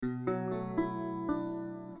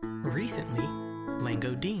Recently,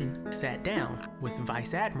 Langodine sat down with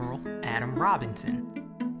Vice Admiral Adam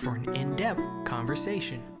Robinson for an in-depth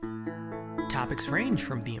conversation. Topics range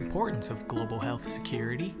from the importance of global health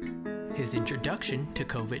security, his introduction to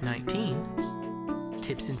COVID-19,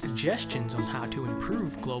 tips and suggestions on how to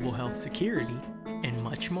improve global health security, and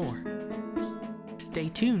much more. Stay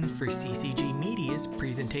tuned for CCG Media's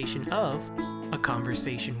presentation of A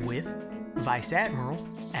Conversation with Vice Admiral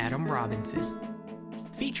Adam Robinson,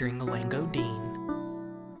 featuring Langodine.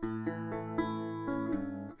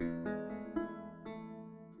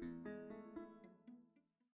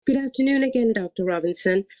 Good afternoon again, Dr.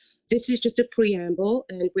 Robinson. This is just a preamble,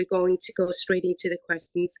 and we're going to go straight into the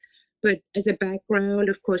questions. But as a background,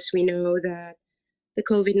 of course, we know that the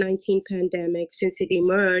COVID-19 pandemic, since it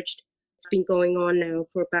emerged, it's been going on now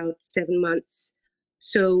for about 7 months.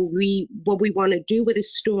 So what we want to do with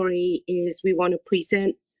this story is we want to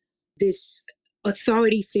present this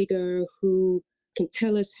authority figure who can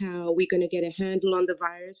tell us how we're going to get a handle on the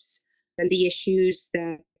virus and the issues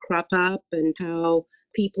that crop up and how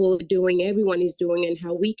people are doing, everyone is doing, and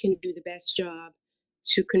how we can do the best job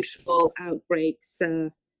to control outbreaks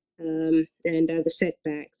and other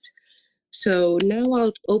setbacks. So now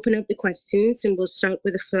I'll open up the questions and we'll start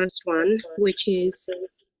with the first one, which is,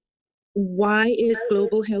 why is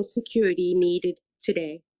global health security needed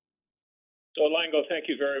today? So, Lango, thank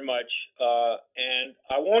you very much. And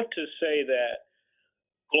I want to say that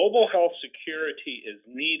global health security is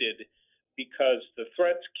needed because the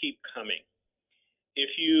threats keep coming.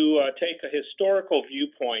 If you take a historical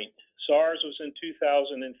viewpoint, SARS was in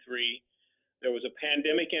 2003. There was a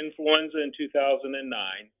pandemic influenza in 2009.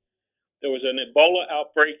 There was an Ebola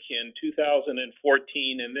outbreak in 2014,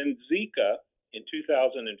 and then Zika in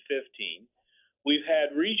 2015. We've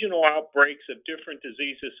had regional outbreaks of different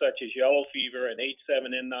diseases such as yellow fever and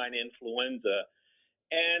H7N9 influenza.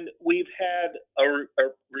 And we've had a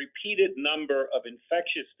repeated number of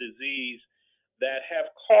infectious disease that have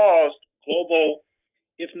caused global,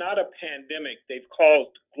 if not a pandemic, they've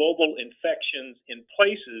caused global infections in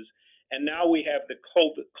places. And now we have the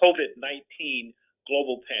COVID-19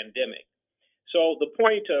 global pandemic. So the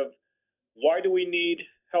point of why do we need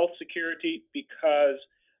health security? Because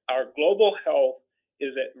our global health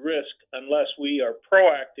is at risk unless we are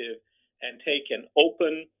proactive and take an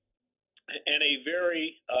open and a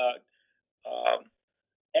very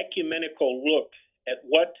ecumenical look at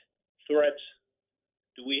what threats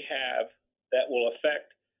do we have that will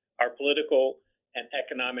affect our political and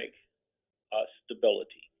economic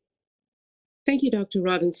stability. Thank you, Dr.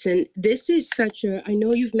 Robinson. This is I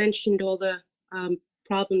know you've mentioned all the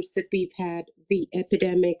problems that we've had, the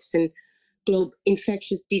epidemics and global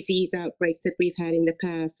infectious disease outbreaks that we've had in the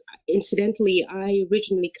past. Incidentally, I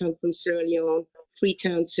originally come from Sierra Leone,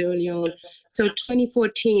 Freetown, Sierra Leone. So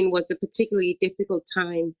 2014 was a particularly difficult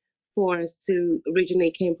time for us originally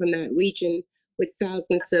came from that region with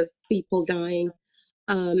thousands of people dying.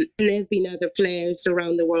 And there have been other flares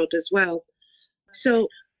around the world as well. So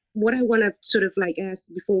what I want to sort of ask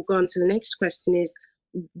before going to the next question is,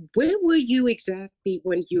 where were you exactly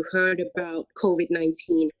when you heard about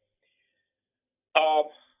COVID-19?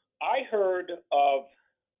 I heard of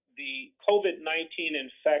the COVID-19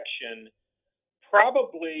 infection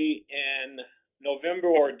probably in November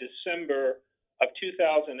or December of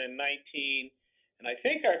 2019. And I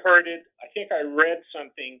think I read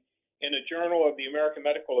something in a journal of the American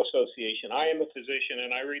Medical Association. I am a physician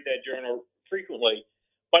and I read that journal frequently.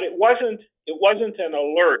 But it wasn't an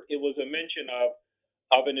alert. It was a mention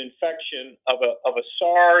of an infection of a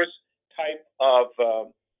SARS type of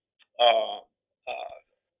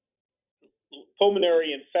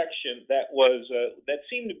pulmonary infection that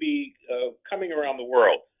seemed to be coming around the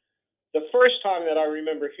world. The first time that I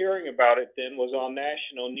remember hearing about it then was on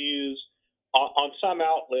national news on some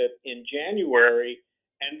outlet in January,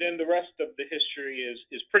 and then the rest of the history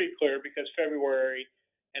is pretty clear because February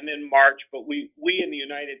and then March, but we in the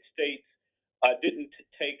United States didn't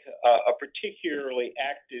take a particularly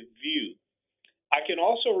active view. I can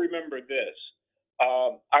also remember this.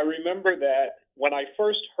 I remember that when I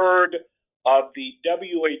first heard of the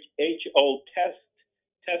WHO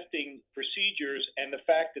testing procedures and the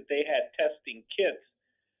fact that they had testing kits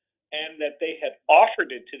and that they had offered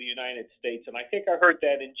it to the United States, and I think I heard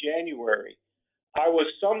that in January, I was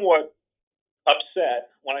somewhat upset.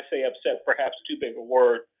 When I say upset, perhaps too big a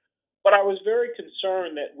word, but I was very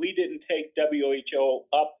concerned that we didn't take WHO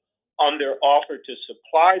up on their offer to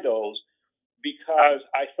supply those, because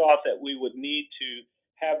I thought that we would need to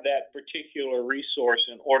have that particular resource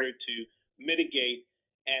in order to mitigate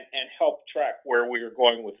and help track where we are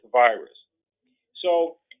going with the virus.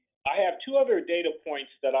 So I have two other data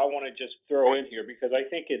points that I want to just throw in here because I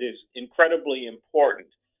think it is incredibly important.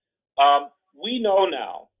 We know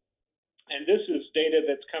now, and this is data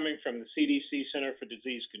that's coming from the CDC Center for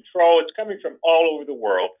Disease Control. It's coming from all over the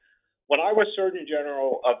world. When I was Surgeon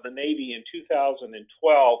General of the Navy in 2012,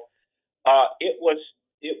 it was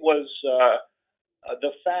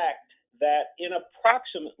the fact that in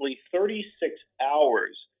approximately 36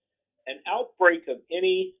 hours, an outbreak of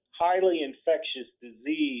any highly infectious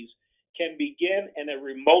disease can begin in a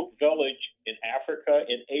remote village in Africa,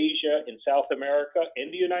 in Asia, in South America,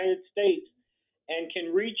 in the United States, and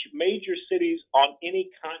can reach major cities on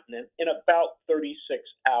any continent in about 36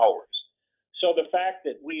 hours. So the fact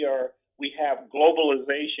that we have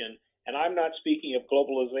globalization, and I'm not speaking of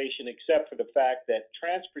globalization except for the fact that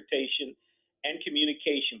transportation and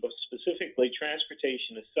communication, but specifically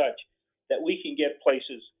transportation, is such that we can get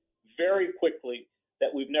places very quickly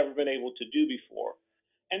that we've never been able to do before.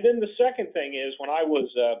 And then the second thing is, when I was,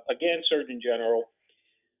 again, Surgeon General,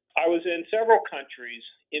 I was in several countries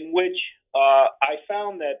in which I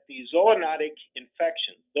found that the zoonotic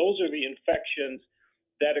infections, those are the infections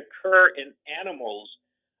that occur in animals,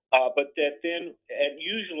 but that then, and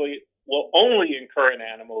usually will only occur in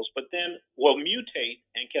animals, but then will mutate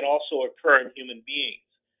and can also occur in human beings.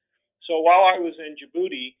 So while I was in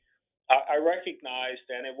Djibouti, I recognized,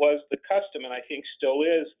 and it was the custom, and I think still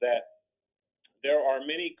is, that there are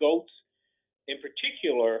many goats in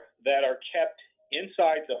particular that are kept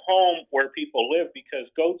inside the home where people live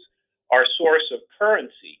because goats are a source of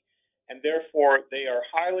currency, and therefore they are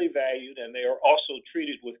highly valued, and they are also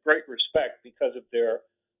treated with great respect because of their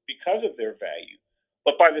value.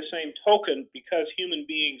 But by the same token, because human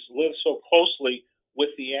beings live so closely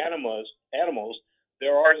with the animals,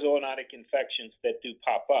 there are zoonotic infections that do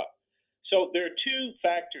pop up. So there are two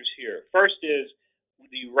factors here. First is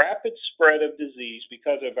the rapid spread of disease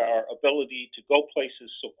because of our ability to go places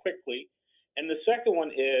so quickly. And the second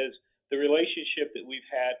one is the relationship that we've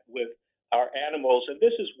had with our animals, and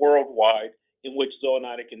this is worldwide, in which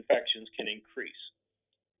zoonotic infections can increase.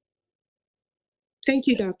 Thank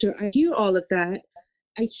you, Doctor. I hear all of that.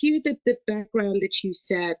 I hear the background that you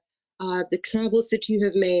said, the travels that you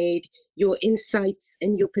have made, your insights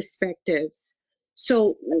and your perspectives.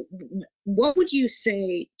 So what would you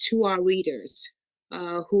say to our readers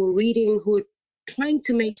who are reading, who are trying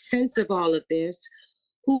to make sense of all of this,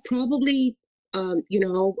 who probably,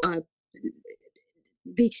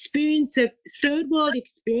 the experience of third world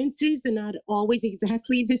experiences are not always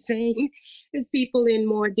exactly the same as people in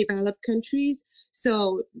more developed countries.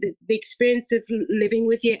 So the experience of living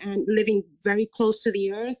with your and living very close to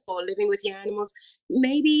the earth or living with your animals,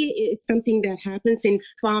 maybe it's something that happens in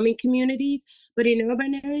farming communities, but in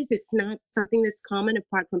urban areas, it's not something that's common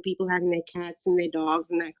apart from people having their cats and their dogs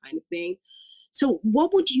and that kind of thing. So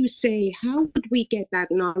what would you say, how would we get that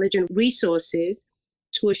knowledge and resources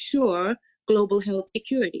to assure global health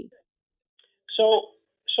security? So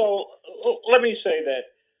let me say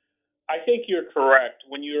that I think you're correct.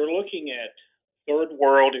 When you're looking at third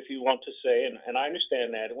world, if you want to say, and I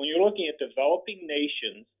understand that, when you're looking at developing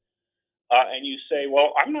nations, and you say,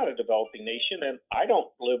 well, I'm not a developing nation and I don't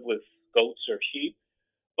live with goats or sheep,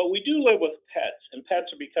 but we do live with pets, and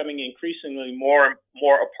pets are becoming increasingly more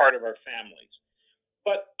a part of our families.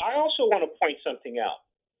 But I also want to point something out.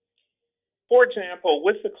 For example,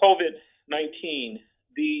 with the COVID-19,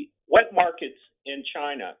 the wet markets in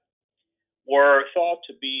China were thought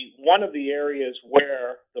to be one of the areas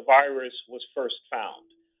where the virus was first found.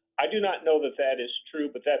 I do not know that that is true,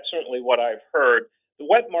 but that's certainly what I've heard. The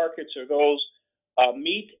wet markets are those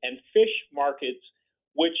meat and fish markets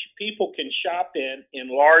which people can shop in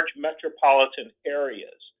large metropolitan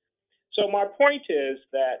areas. So my point is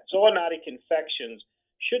that zoonotic infections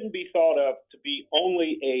shouldn't be thought of to be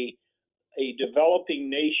only a developing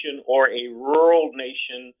nation or a rural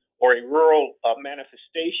nation or a rural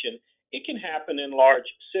manifestation. It can happen in large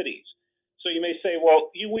cities. So you may say,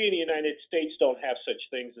 well, we in the United States don't have such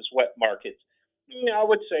things as wet markets. I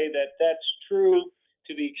would say that that's true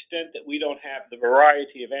to the extent that we don't have the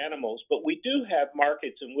variety of animals, but we do have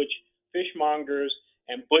markets in which fishmongers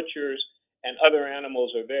and butchers and other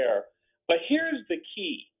animals are there. But here's the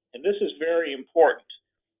key, and this is very important.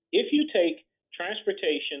 If you take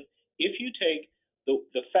transportation, if you take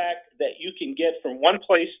the fact that you can get from one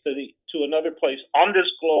place to another place on this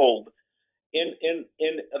globe in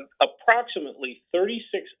approximately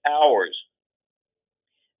 36 hours,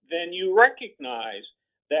 then you recognize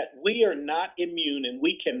that we are not immune and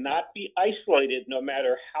we cannot be isolated. No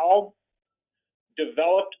matter how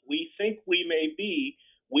developed we think we may be,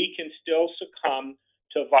 we can still succumb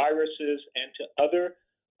to viruses and to other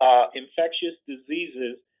infectious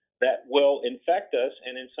diseases infect us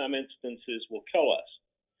and in some instances will kill us.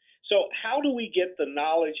 So how do we get the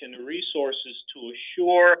knowledge and the resources to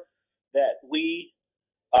assure that we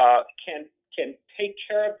can take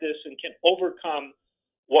care of this and can overcome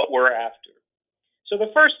what we're after? So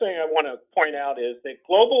the first thing I want to point out is that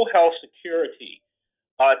global health security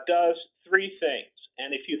does three things.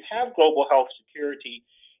 And if you have global health security,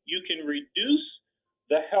 you can reduce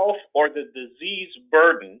the health or the disease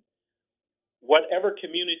burden, whatever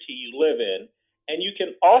community you live in, and you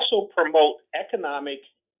can also promote economic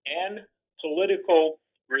and political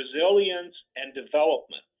resilience and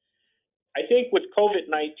development. I think with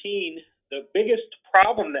COVID-19, the biggest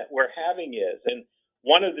problem that we're having is, and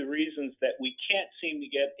one of the reasons that we can't seem to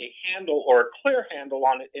get a handle or a clear handle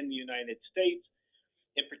on it in the United States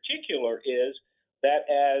in particular, is that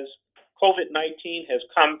as COVID-19 has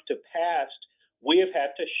come to pass, we have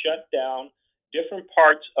had to shut down different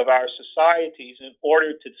parts of our societies in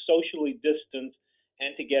order to socially distance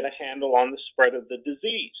and to get a handle on the spread of the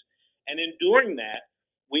disease. And in doing that,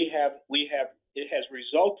 it has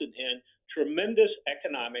resulted in tremendous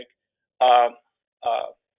economic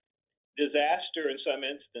disaster in some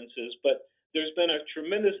instances, but there's been a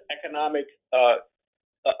tremendous economic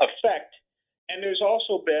effect. And there's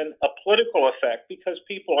also been a political effect because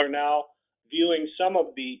people are now viewing some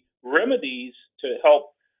of the remedies to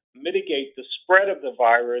help mitigate the spread of the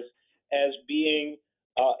virus as being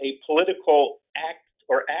a political act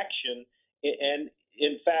or action. And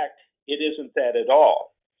in fact, it isn't that at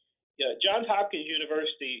all. Johns Hopkins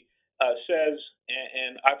University says,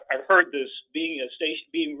 and I've heard this being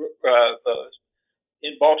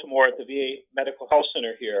in Baltimore at the VA Medical Health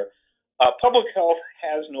Center here, public health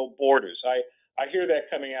has no borders. I hear that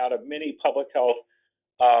coming out of many public health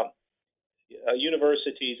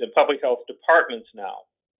universities and public health departments now.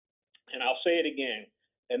 And I'll say it again,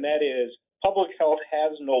 and that is public health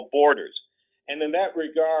has no borders. And in that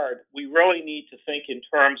regard, we really need to think in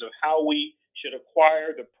terms of how we should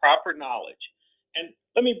acquire the proper knowledge. And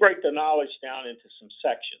let me break the knowledge down into some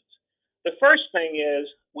sections. The first thing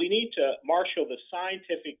is we need to marshal the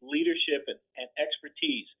scientific leadership and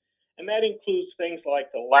expertise. And that includes things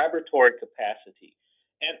like the laboratory capacity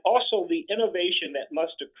and also the innovation that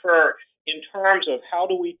must occur in terms of how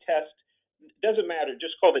do we test, it doesn't matter,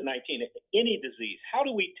 just COVID-19, any disease. How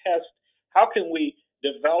do we test? How can we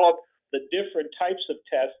develop the different types of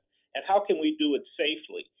tests and how can we do it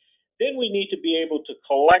safely? Then we need to be able to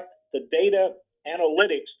collect the data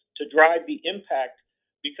analytics to drive the impact,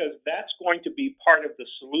 because that's going to be part of the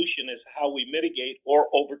solution is how we mitigate or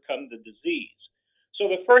overcome the disease. So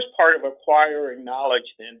the first part of acquiring knowledge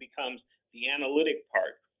then becomes the analytic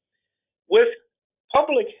part. With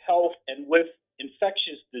public health and with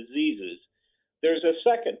infectious diseases, there's a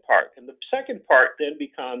second part. And the second part then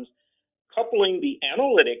becomes coupling the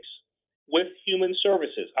analytics with human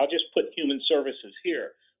services. I'll just put human services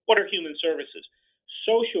here. What are human services?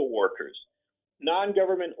 Social workers,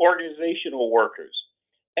 non-government organizational workers,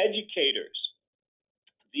 educators,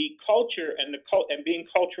 the culture and being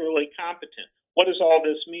culturally competent. What does all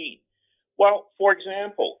this mean? Well, for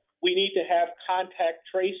example, we need to have contact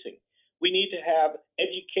tracing. We need to have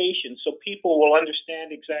education so people will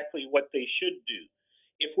understand exactly what they should do.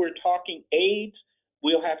 If we're talking AIDS,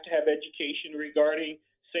 we'll have to have education regarding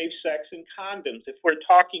safe sex and condoms. If we're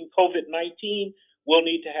talking COVID-19, we'll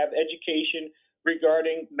need to have education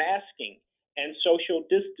regarding masking and social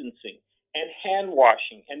distancing and hand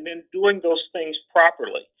washing, and then doing those things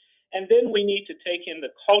properly. And then we need to take in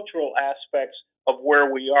the cultural aspects of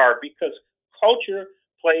where we are, because culture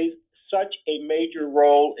plays such a major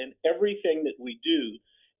role in everything that we do.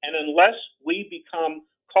 And unless we become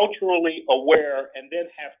culturally aware and then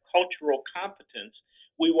have cultural competence,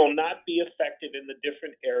 we will not be effective in the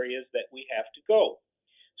different areas that we have to go.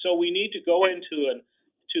 So we need to go into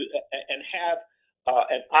and have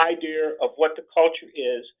an idea of what the culture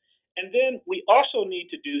is. And then we also need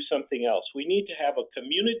to do something else. We need to have a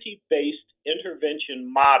community-based intervention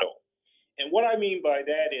model. And what I mean by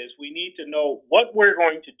that is we need to know what we're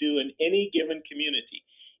going to do in any given community.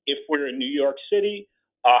 If we're in New York City,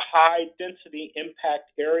 a high-density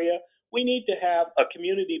impact area, we need to have a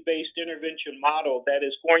community-based intervention model that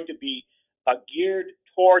is going to be geared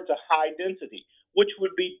towards a high density, which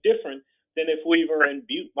would be different than if we were in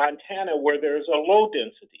Butte, Montana, where there's a low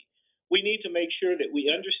density. We need to make sure that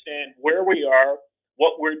we understand where we are,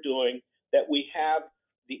 what we're doing, that we have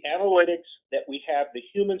the analytics, that we have the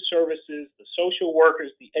human services, the social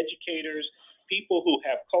workers, the educators, people who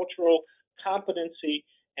have cultural competency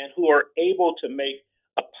and who are able to make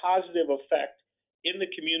a positive effect in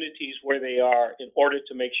the communities where they are in order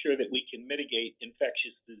to make sure that we can mitigate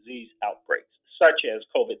infectious disease outbreaks, such as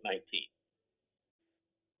COVID-19.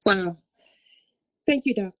 Wow. Thank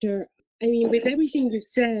you, Doctor. I mean, with everything you've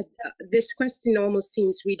said, this question almost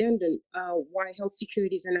seems redundant. Why health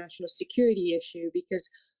security is a national security issue? Because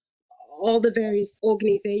all the various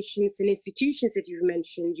organizations and institutions that you've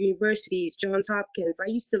mentioned, universities, Johns Hopkins, I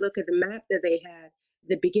used to look at the map that they had at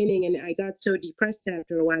the beginning, and I got so depressed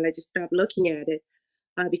after a while, I just stopped looking at it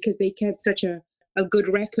because they kept such a good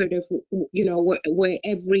record of, where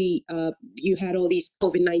every, you had all these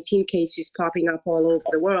COVID-19 cases popping up all over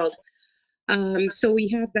the world. So we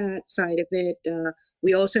have that side of it.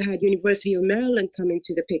 We also had University of Maryland come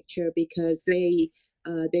into the picture because they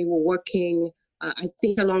were working, I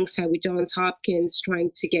think, alongside with Johns Hopkins, trying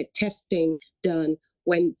to get testing done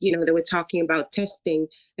when they were talking about testing,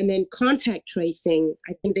 and then contact tracing.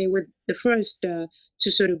 I think they were the first to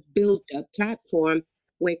sort of build a platform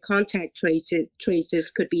where contact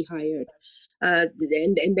tracers could be hired. And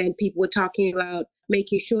then people were talking about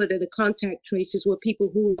making sure that the contact tracers were people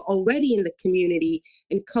who were already in the community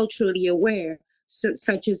and culturally aware,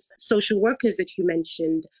 such as social workers that you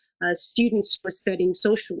mentioned, students who were studying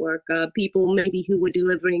social work, people maybe who were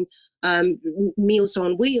delivering meals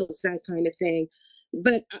on wheels, that kind of thing.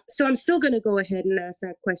 But so I'm still going to go ahead and ask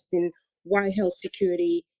that question, why health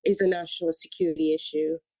security is a national security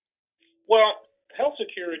issue. Well, health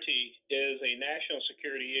security is a national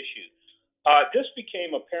security issue. This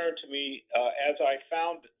became apparent to me as I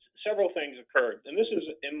found several things occurred. And this is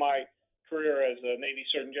in my career as a Navy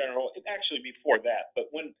Surgeon General, actually before that, but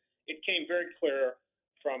when it came very clear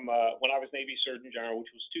from when I was Navy Surgeon General,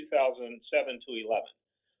 which was 2007 to 11.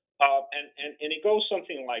 And it goes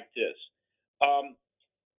something like this. Um,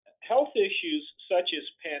 Health issues such as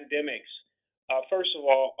pandemics, first of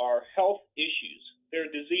all, are health issues. They're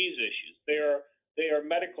disease issues. They are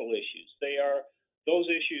medical issues. They are those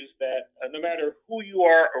issues that no matter who you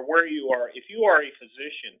are or where you are, if you are a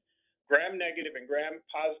physician, gram-negative and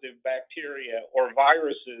gram-positive bacteria or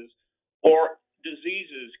viruses or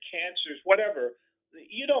diseases, cancers, whatever,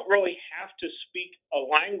 you don't really have to speak a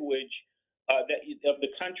language of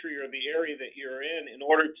the country or the area that you're in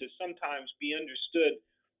order to sometimes be understood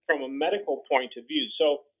from a medical point of view.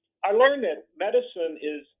 So I learned that medicine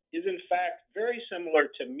is in fact very similar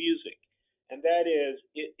to music, and that is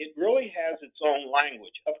it really has its own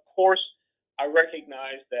language. Of course, I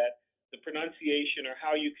recognize that the pronunciation or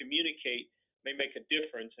how you communicate may make a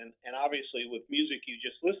difference, and obviously with music you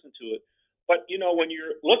just listen to it. But when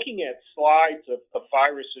you're looking at slides of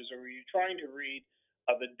viruses or you're trying to read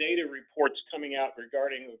the data reports coming out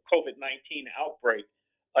regarding the COVID-19 outbreak,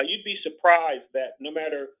 you'd be surprised that no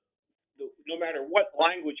matter what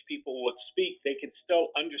language people would speak, they could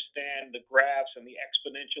still understand the graphs and the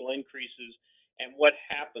exponential increases and what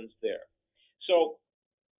happens there. So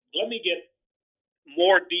let me get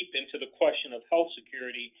more deep into the question of health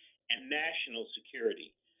security and national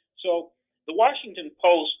security. So the Washington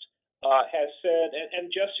Post has said,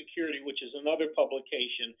 and Just Security, which is another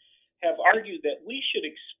publication, have argued that we should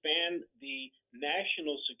expand the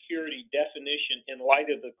national security definition in light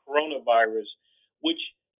of the coronavirus, which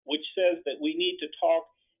says that we need to talk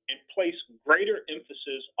and place greater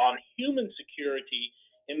emphasis on human security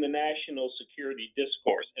in the national security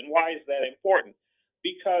discourse. And why is that important?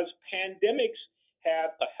 Because pandemics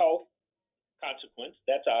have a health consequence,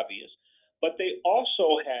 that's obvious, but they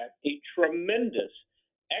also have a tremendous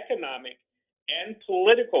economic and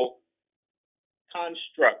political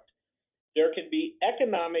construct. There can be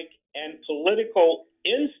economic and political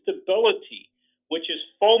instability, which is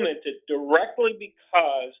fomented directly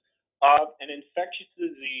because of an infectious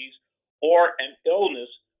disease or an illness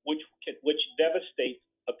which devastates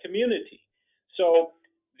a community. So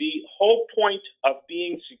the whole point of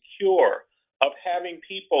being secure, of having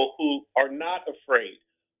people who are not afraid,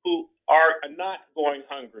 who are not going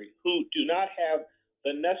hungry, who do not have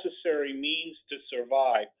the necessary means to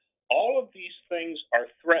survive, all of these things are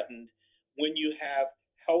threatened when you have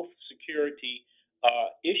health security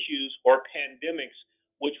issues or pandemics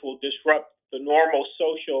which will disrupt the normal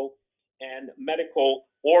social and medical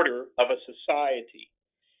order of a society.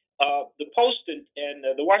 The Post and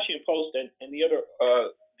the Washington Post and the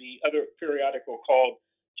other periodical called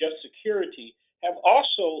Just Security have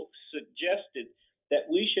also suggested that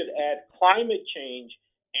we should add climate change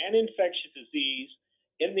and infectious disease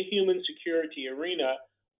in the human security arena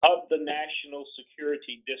of the national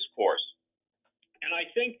security discourse. And I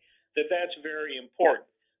think that that's very important.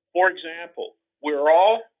 For example, we're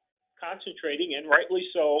all concentrating, and rightly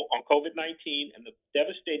so, on COVID 19 and the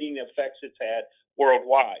devastating effects it's had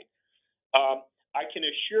worldwide. I can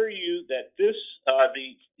assure you that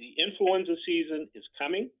the influenza season is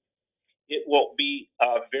coming. It will be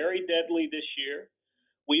very deadly this year.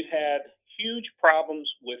 We've had huge problems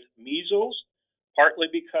with measles, partly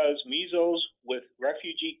because measles with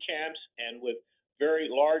refugee camps and with very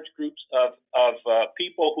large groups of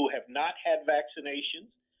people who have not had vaccinations,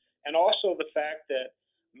 and also the fact that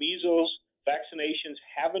measles vaccinations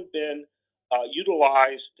haven't been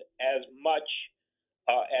utilized as much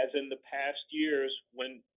as in the past years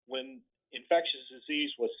when infectious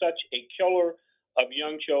disease was such a killer of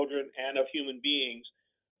young children and of human beings.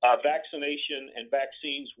 Vaccination and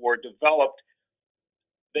vaccines were developed,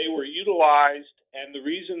 they were utilized, and the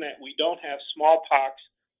reason that we don't have smallpox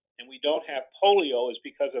and we don't have polio is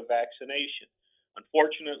because of vaccination.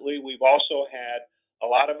 Unfortunately, we've also had a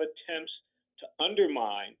lot of attempts to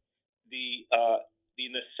undermine the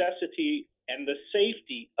necessity and the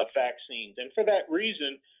safety of vaccines. And for that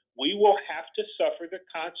reason, we will have to suffer the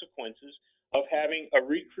consequences of having a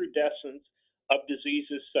recrudescence of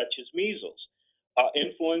diseases such as measles.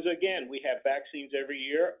 Influenza, again, we have vaccines every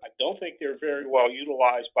year. I don't think they're very well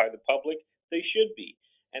utilized by the public. They should be.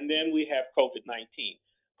 And then we have COVID-19.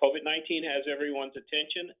 COVID-19 has everyone's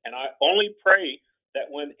attention, and I only pray that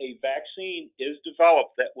when a vaccine is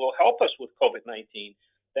developed that will help us with COVID-19,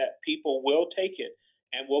 that people will take it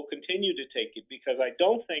and will continue to take it, because I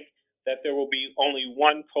don't think that there will be only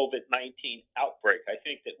one COVID-19 outbreak. I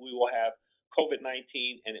think that we will have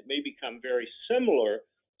COVID-19, and it may become very similar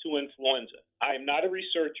to influenza. I am not a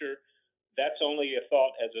researcher. That's only a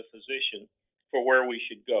thought as a physician for where we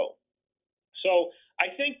should go. So I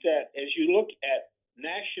think that as you look at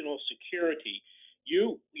national security,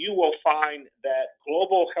 you will find that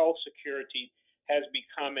global health security has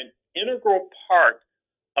become an integral part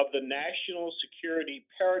of the national security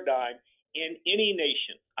paradigm in any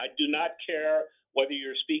nation. I do not care whether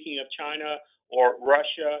you're speaking of China or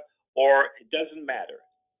Russia, or it doesn't matter.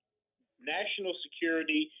 National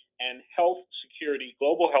security and health security,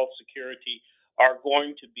 global health security, are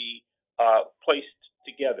going to be placed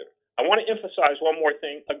together. I want to emphasize one more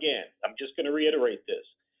thing. Again, I'm just going to reiterate this.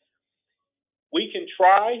 We can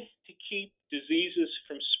try to keep diseases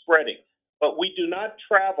from spreading, but we do not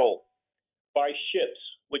travel by ships,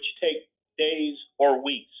 which take days or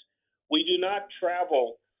weeks. We do not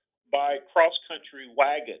travel by cross-country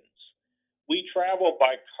wagons. We travel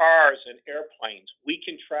by cars and airplanes. We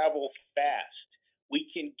can travel fast. We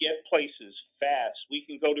can get places fast. We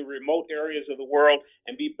can go to remote areas of the world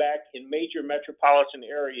and be back in major metropolitan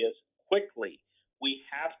areas quickly. We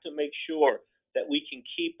have to make sure that we can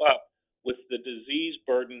keep up with the disease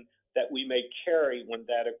burden that we may carry when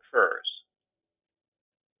that occurs.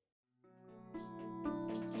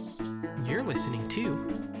 You're listening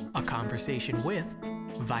to A Conversation with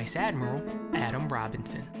Vice Admiral Adam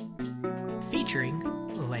Robinson, featuring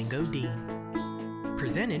Lango Dean,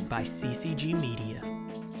 presented by CCG Media.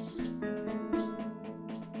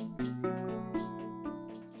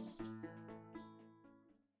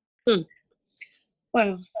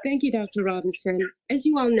 Well, thank you, Dr. Robinson. As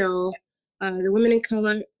you all know, the Women in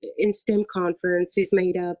Color in STEM conference is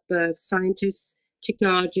made up of scientists,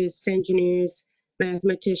 technologists, engineers,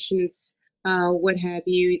 mathematicians, what have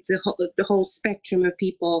you. It's the whole spectrum of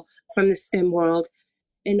people from the STEM world.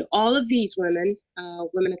 And all of these women,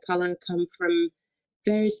 women of color, come from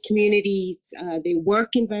various communities. They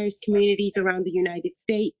work in various communities around the United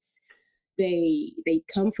States. They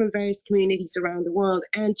come from various communities around the world.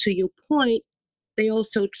 And to your point, they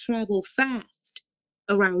also travel fast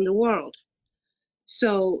around the world.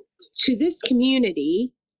 So to this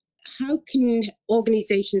community, how can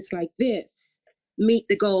organizations like this meet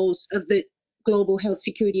the goals of the global health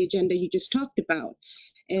security agenda you just talked about?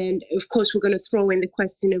 And of course, we're going to throw in the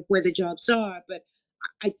question of where the jobs are, but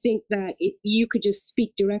I think that if you could just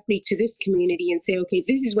speak directly to this community and say, okay,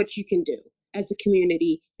 this is what you can do as a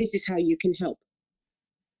community, this is how you can help.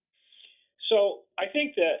 So I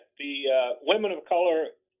think that the women of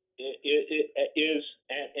color is,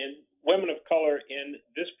 and women of color in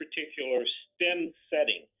this particular STEM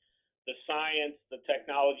setting, the science, the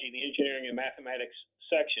technology, the engineering, and mathematics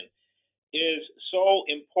section, is so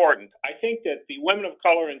important. I think that the women of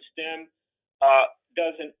color in STEM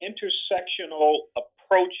does an intersectional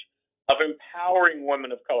approach of empowering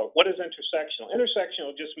women of color. What is intersectional?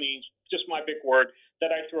 Intersectional just means, just my big word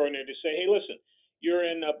that I throw in there to say, hey, listen, you're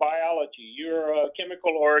in biology, you're a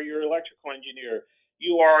chemical or you're an electrical engineer,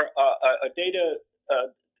 you are a data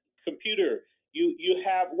computer, you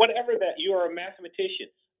have whatever that, you are a mathematician,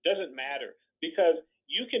 doesn't matter, because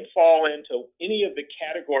you can fall into any of the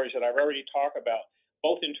categories that I've already talked about,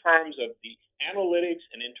 both in terms of the analytics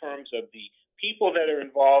and in terms of the people that are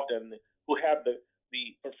involved and who have the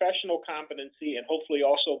professional competency and hopefully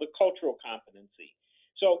also the cultural competency.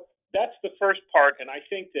 So that's the first part, and I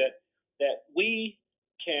think that we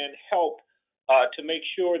can help to make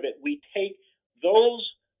sure that we take those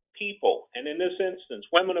people, and in this instance,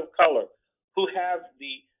 women of color, who have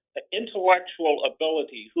the intellectual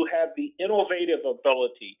ability, who have the innovative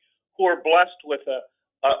ability, who are blessed with a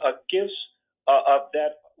gifts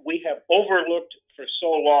that we have overlooked for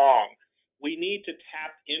so long. We need to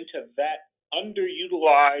tap into that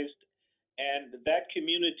underutilized and that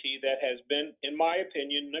community that has been, in my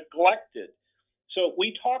opinion, neglected. So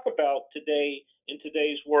we talk about today, in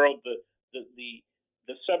today's world, the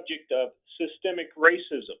subject of systemic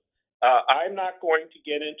racism. I'm not going to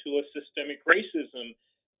get into a systemic racism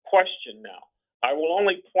question now. I will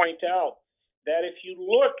only point out that if you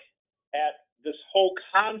look at this whole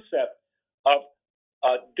concept of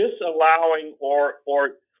disallowing or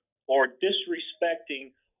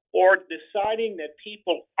disrespecting or deciding that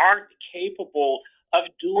people aren't capable of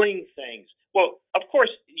doing things. Well, of course,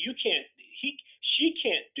 you can't. She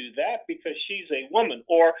can't do that because she's a woman,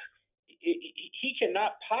 or he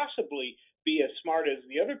cannot possibly be as smart as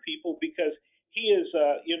the other people because he is,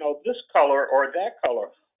 this color or that color.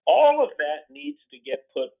 All of that needs to get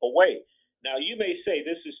put away. Now, you may say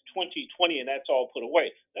this is 2020 and that's all put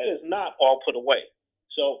away. That is not all put away.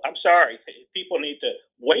 So I'm sorry. People need to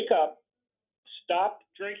wake up, stop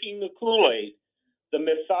drinking the Kool-Aid. The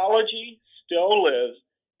mythology still lives,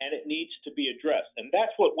 and it needs to be addressed. And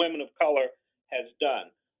that's what Women of Color has done.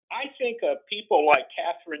 I think of people like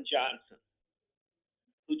Katherine Johnson,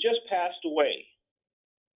 who just passed away,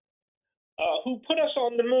 who put us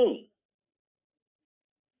on the moon.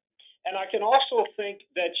 And I can also think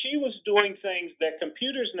that she was doing things that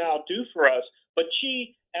computers now do for us, but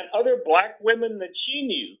she and other black women that she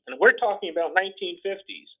knew, and we're talking about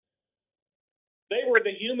 1950s, they were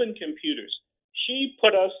the human computers. She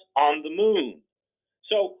put us on the moon.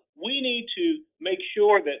 So we need to make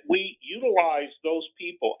sure that we utilize those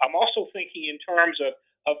people. I'm also thinking in terms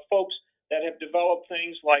of folks that have developed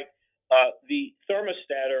things like the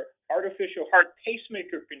thermostat or artificial heart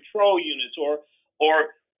pacemaker control units or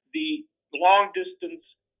the long distance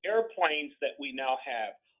airplanes that we now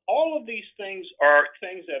have. All of these things are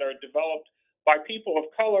things that are developed by people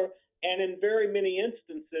of color and in very many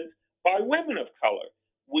instances by women of color.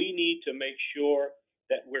 We need to make sure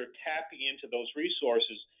that we're tapping into those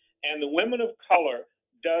resources. And the Women of Color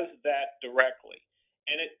does that directly.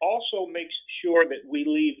 And it also makes sure that we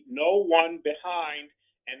leave no one behind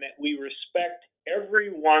and that we respect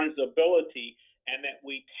everyone's ability and that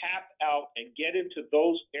we tap out and get into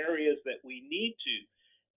those areas that we need to.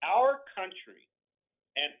 Our country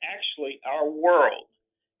and actually our world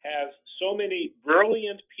has so many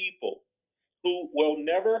brilliant people who will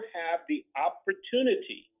never have the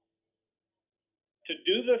opportunity to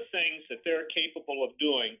do the things that they're capable of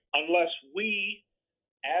doing unless we,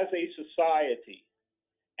 as a society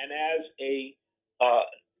and as a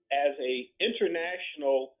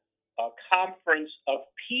international conference of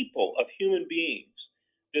people, of human beings,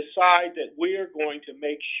 decide that we are going to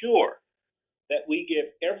make sure that we give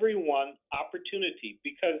everyone opportunity,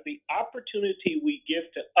 because the opportunity we give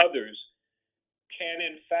to others can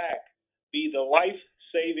in fact be the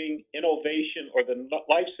life-saving innovation or the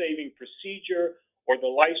life-saving procedure or the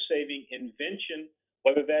life-saving invention,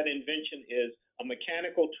 whether that invention is a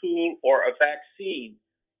mechanical tool or a vaccine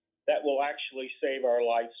that will actually save our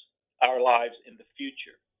lives in the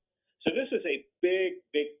future. So this is a big,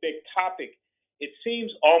 big, big topic. It seems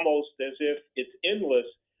almost as if it's endless,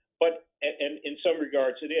 but and in some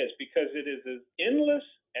regards it is, because it is as endless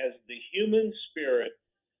as the human spirit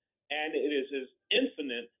and it is as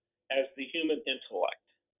infinite as the human intellect.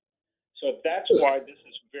 So that's why this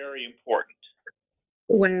is very important.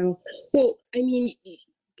 Wow. Well, I mean,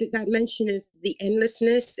 that mention of the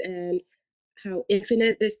endlessness and how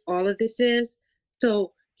infinite all of this is.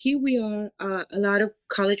 So here we are, a lot of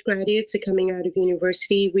college graduates are coming out of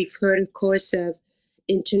university. We've heard, of course, of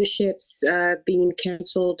internships being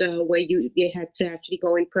canceled where they had to actually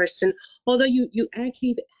go in person. Although you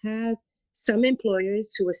actually have some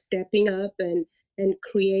employers who are stepping up and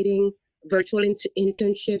creating virtual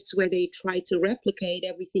internships where they try to replicate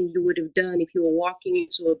everything you would have done if you were walking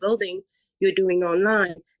into a building. You're doing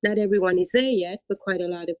online. Not everyone is there yet, but quite a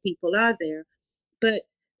lot of people are there. But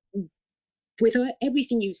with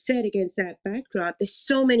everything you said against that backdrop, there's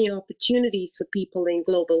so many opportunities for people in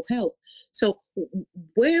global health. So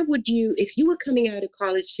where would you, if you were coming out of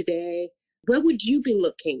college today, where would you be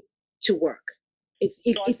looking to work? If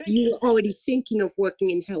you were already thinking of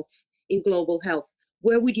working in health, in global health,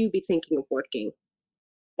 where would you be thinking of working?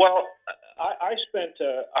 Well, I spent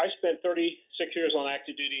 36 years on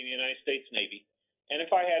active duty in the United States Navy, and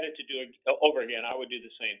if I had it to do it over again, I would do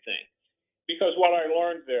the same thing, Because what I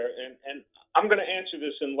learned there, and I'm going to answer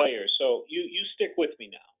this in layers, so you stick with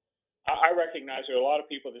me now. I recognize there are a lot of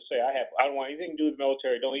people that say I don't want anything to do with the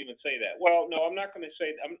military. Don't even say that. Well, no, I'm not going to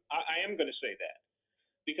say that. I am going to say that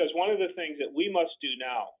because one of the things that we must do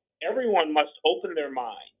now, everyone must open their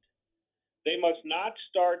mind. They must not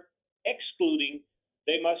start excluding.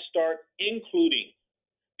 They must start including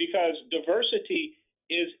because diversity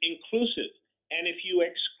is inclusive. And if you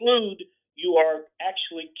exclude, you are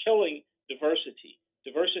actually killing diversity.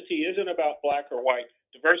 Diversity isn't about black or white.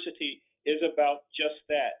 Diversity is about just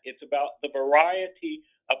that. It's about the variety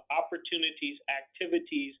of opportunities,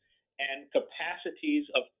 activities, and capacities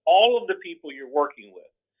of all of the people you're working with.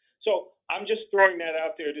 So I'm just throwing that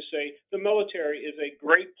out there to say the military is a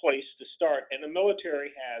great place to start, and the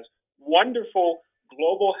military has wonderful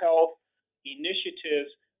global health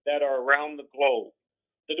initiatives that are around the globe.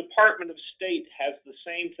 The Department of State has the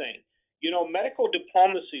same thing. You know, medical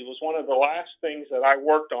diplomacy was one of the last things that I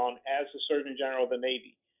worked on as the Surgeon General of the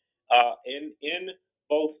Navy in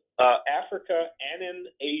both Africa and in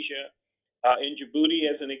Asia, in Djibouti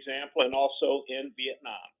as an example, and also in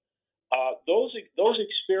Vietnam. Those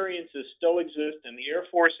experiences still exist, and the Air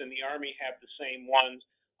Force and the Army have the same ones.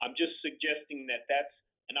 I'm just suggesting that that's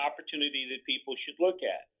an opportunity that people should look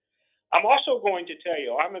at. I'm also going to tell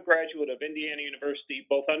you, I'm a graduate of Indiana University,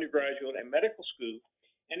 both undergraduate and medical school,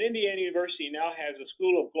 and Indiana University now has a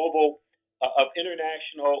School of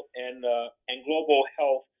International and Global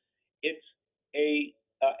Health. It's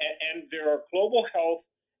and there are global health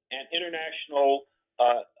and international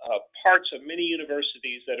parts of many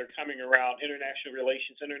universities that are coming around: international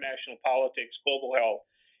relations, international politics, global health.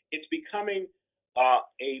 It's becoming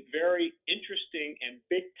a very interesting and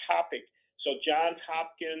big topic. So Johns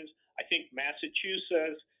Hopkins, I think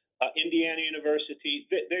Massachusetts, Indiana University,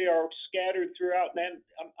 they are scattered throughout. And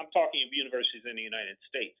I'm talking of universities in the United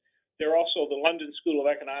States. There are also the London School of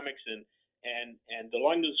Economics and the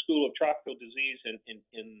London School of Tropical Disease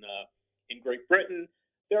in Great Britain.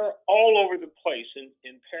 They're all over the place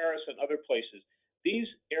in Paris and other places. These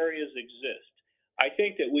areas exist. I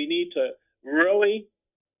think that we need to really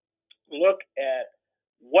look at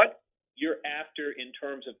what you're after in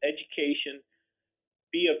terms of education,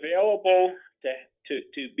 be available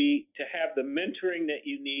to have the mentoring that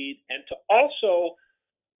you need, and to also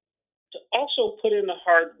put in the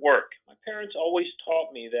hard work. My parents always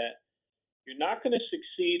taught me that you're not going to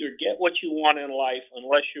succeed or get what you want in life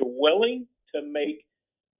unless you're willing to make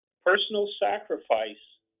personal sacrifice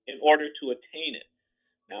in order to attain it.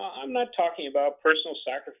 Now, I'm not talking about personal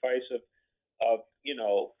sacrifice of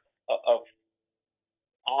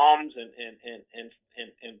alms and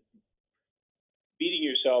beating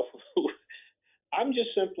yourself. I'm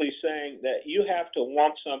just simply saying that you have to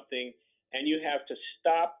want something and you have to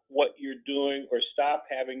stop what you're doing or stop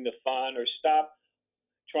having the fun or stop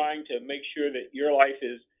trying to make sure that your life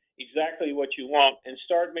is exactly what you want and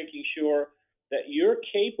start making sure that you're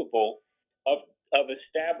capable of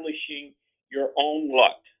establishing your own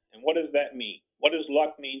luck. And what does that mean? What does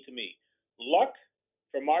luck mean to me? Luck,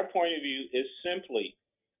 from my point of view, is simply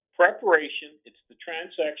preparation. It's the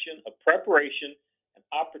transaction of preparation and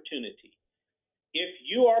opportunity. If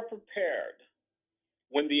you are prepared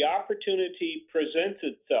when the opportunity presents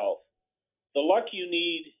itself, the luck you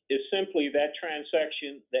need is simply that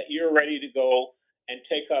transaction that you're ready to go and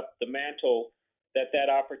take up the mantle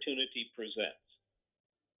that opportunity presents.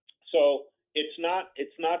 So it's not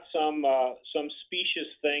some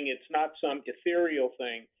specious thing. It's not some ethereal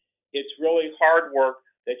thing. It's really hard work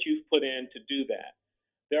that you've put in to do that.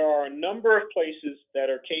 There are a number of places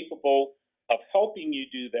that are capable of helping you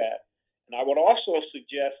do that. And I would also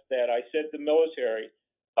suggest that I said the military,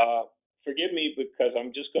 forgive me because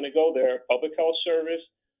I'm just going to go there, Public Health Service,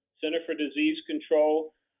 Center for Disease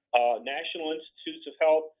Control, National Institutes of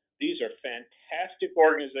Health. These are fantastic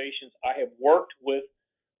organizations. I have worked with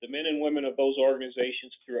the men and women of those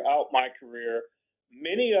organizations throughout my career.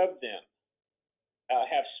 Many of them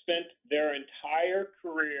have spent their entire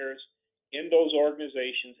careers in those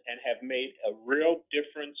organizations and have made a real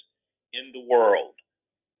difference in the world.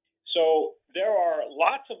 So there are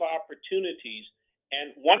lots of opportunities,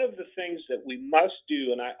 and one of the things that we must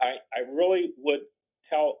do, and I really would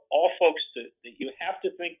tell all folks that you have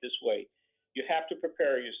to think this way. You have to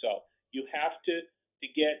prepare yourself. You have to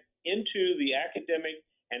get into the academic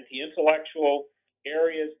and the intellectual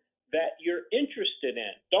areas that you're interested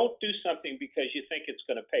in. Don't do something because you think it's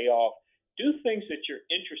going to pay off. Do things that you're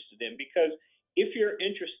interested in, because if you're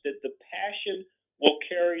interested, the passion will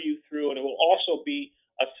carry you through, and it will also be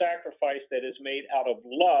a sacrifice that is made out of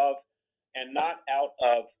love and not out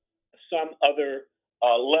of some other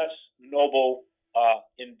less noble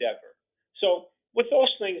endeavor. So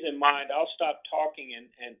things in mind, I'll stop talking and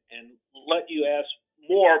let you ask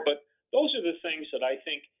more. But those are the things that I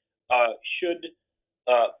think should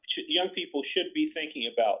young people should be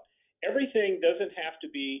thinking about. Everything doesn't have to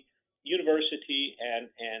be university and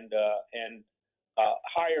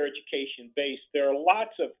higher education based. There are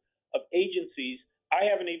lots of agencies. I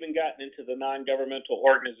haven't even gotten into the non-governmental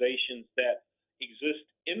organizations that exist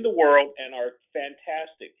in the world and are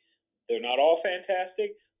fantastic. They're not all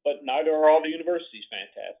fantastic, but neither are all the universities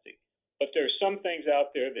fantastic. But there's some things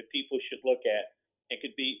out there that people should look at and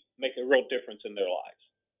could make a real difference in their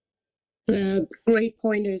lives. Great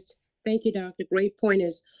pointers. Thank you, Doctor. Great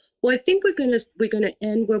pointers. Well, I think we're gonna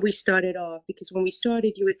end where we started off, because when we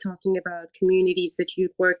started, you were talking about communities that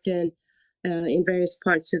you'd worked in various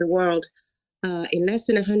parts of the world. In less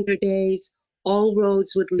than 100 days, all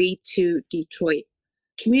roads would lead to Detroit.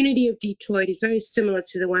 Community of Detroit is very similar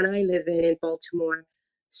to the one I live in Baltimore.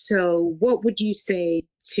 So what would you say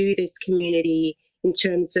to this community in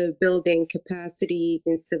terms of building capacities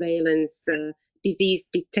in surveillance, disease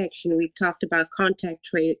detection? We've talked about contact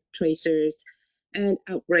tracers and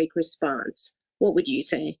outbreak response. What would you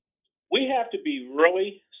say? We have to be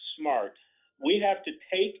really smart. We have to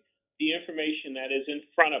take the information that is in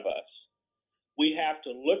front of us. We have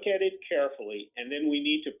to look at it carefully, and then we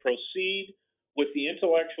need to proceed with the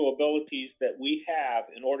intellectual abilities that we have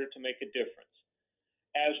in order to make a difference.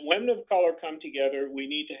 As women of color come together, we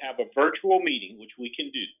need to have a virtual meeting, which we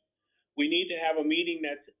can do. We need to have a meeting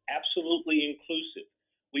that's absolutely inclusive.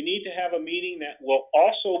 We need to have a meeting that will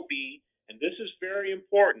also be, and this is very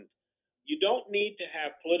important, you don't need to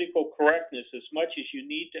have political correctness as much as you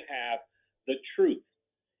need to have the truth.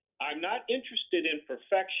 I'm not interested in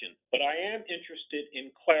perfection, but I am interested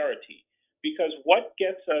in clarity, because what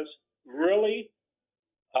gets us really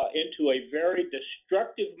into a very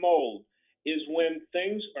destructive mode is when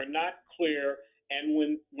things are not clear, and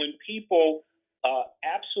when people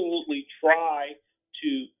absolutely try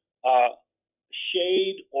to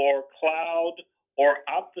shade or cloud or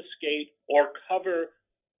obfuscate or cover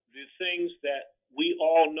the things that we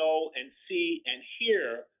all know and see and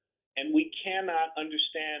hear, and we cannot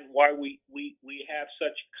understand why we have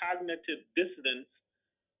such cognitive dissonance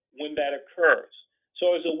when that occurs.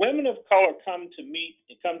 So as the women of color come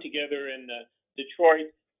together in Detroit,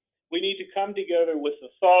 we need to come together with the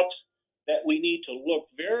thoughts that we need to look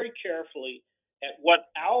very carefully at what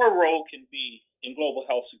our role can be in global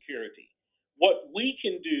health security, what we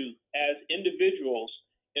can do as individuals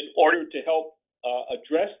in order to help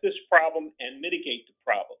address this problem and mitigate the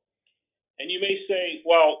problem. And you may say,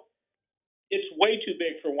 well, it's way too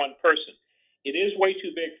big for one person. It is way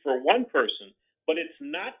too big for one person, but it's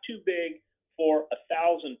not too big for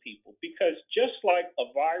 1,000 people, because just like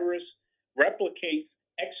a virus replicates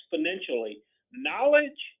exponentially,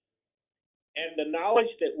 knowledge and the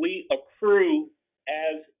knowledge that we accrue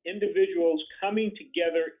as individuals coming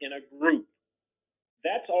together in a group,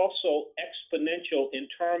 that's also exponential in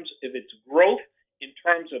terms of its growth, in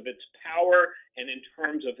terms of its power, and in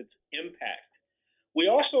terms of its impact. We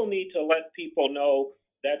also need to let people know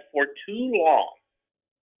that for too long,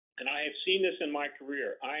 and I have seen this in my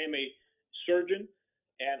career, I am a surgeon,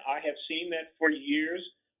 and I have seen that for years.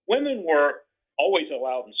 Women were always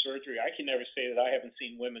allowed in surgery. I can never say that I haven't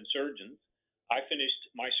seen women surgeons. I finished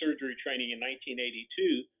my surgery training in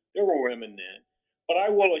 1982. There were women then. But I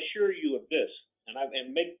will assure you of this,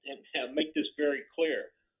 and make this very clear.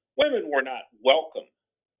 Women were not welcome.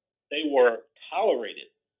 They were tolerated.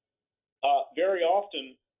 Very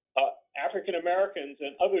often, African Americans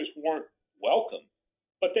and others weren't welcome,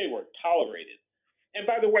 but they were tolerated. And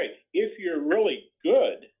by the way, if you're really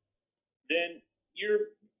good, then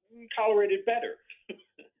you're tolerated better.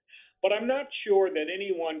 But I'm not sure that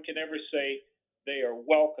anyone can ever say they are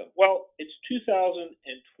welcome. Well, it's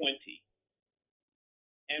 2020,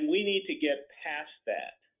 and we need to get past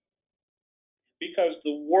that, because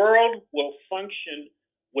the world will function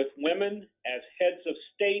with women as heads of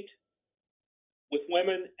state, with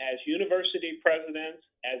women as university presidents,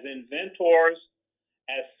 as inventors,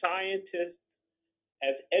 as scientists,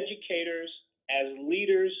 as educators, as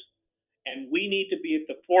leaders, and we need to be at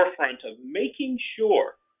the forefront of making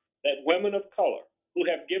sure that women of color, who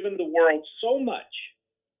have given the world so much,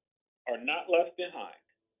 are not left behind,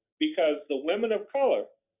 because the women of color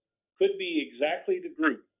could be exactly the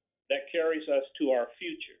group that carries us to our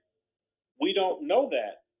future. We don't know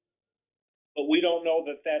that, but we don't know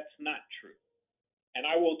that that's not true. And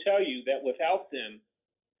I will tell you that without them,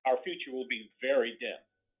 our future will be very dim.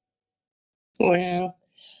 Wow.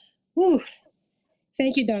 Whew.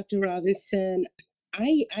 Thank you, Dr. Robinson.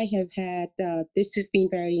 I have had, this has been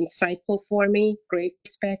very insightful for me, great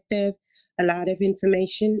perspective. a lot of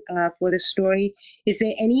information for the story. Is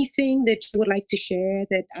there anything that you would like to share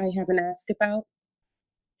that I haven't asked about?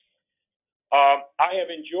 I've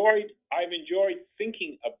enjoyed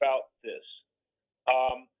thinking about this.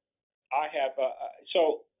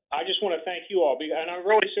 So I just want to thank you all, and I'm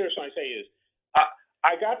really serious when I say is,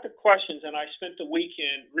 I got the questions, and I spent the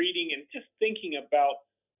weekend reading and just thinking about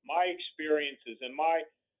my experiences. And my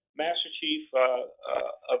Master Chief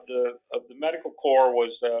of the Medical Corps was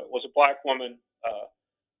a black woman,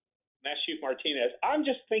 Master Chief Martinez. I'm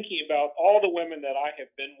just thinking about all the women that I have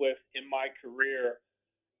been with in my career,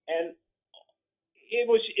 and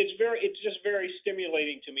it's just very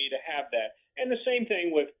stimulating to me to have that. And the same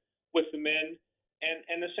thing with the men,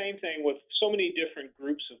 and the same thing with so many different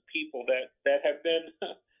groups of people that have been,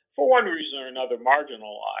 for one reason or another,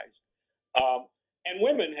 marginalized. And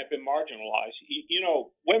women have been marginalized.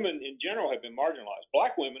 Women in general have been marginalized.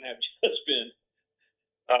 Black women have just been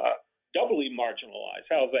doubly marginalized.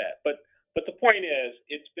 How's that? But the point is,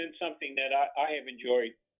 it's been something that I have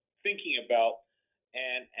enjoyed thinking about,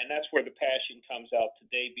 and that's where the passion comes out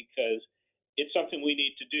today, because it's something we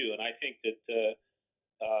need to do. And I think that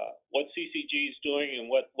what CCG is doing and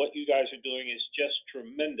what you guys are doing is just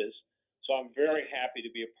tremendous. So I'm very happy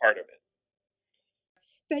to be a part of it.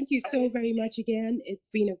 Thank you so very much again.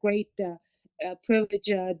 It's been a great privilege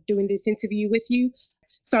doing this interview with you.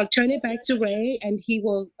 So I'll turn it back to Ray, and he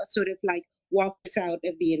will sort of like walk us out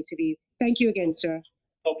of the interview. Thank you again, sir.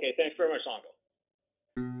 Okay, thanks very much, Longo.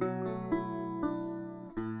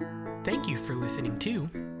 Thank you for listening to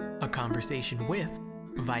A Conversation with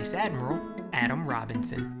Vice Admiral Adam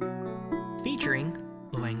Robinson, featuring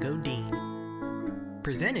Lango Dean,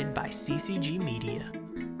 presented by CCG Media.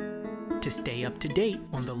 To stay up to date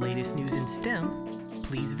on the latest news in STEM,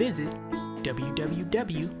 please visit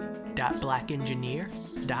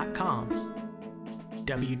www.blackengineer.com,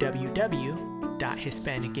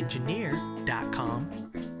 www.hispanicengineer.com,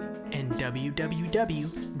 and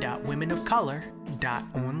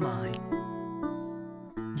www.womenofcolor.online.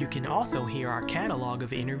 You can also hear our catalog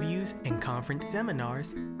of interviews and conference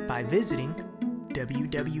seminars by visiting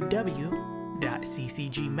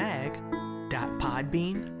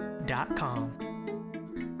www.ccgmag.podbean.com.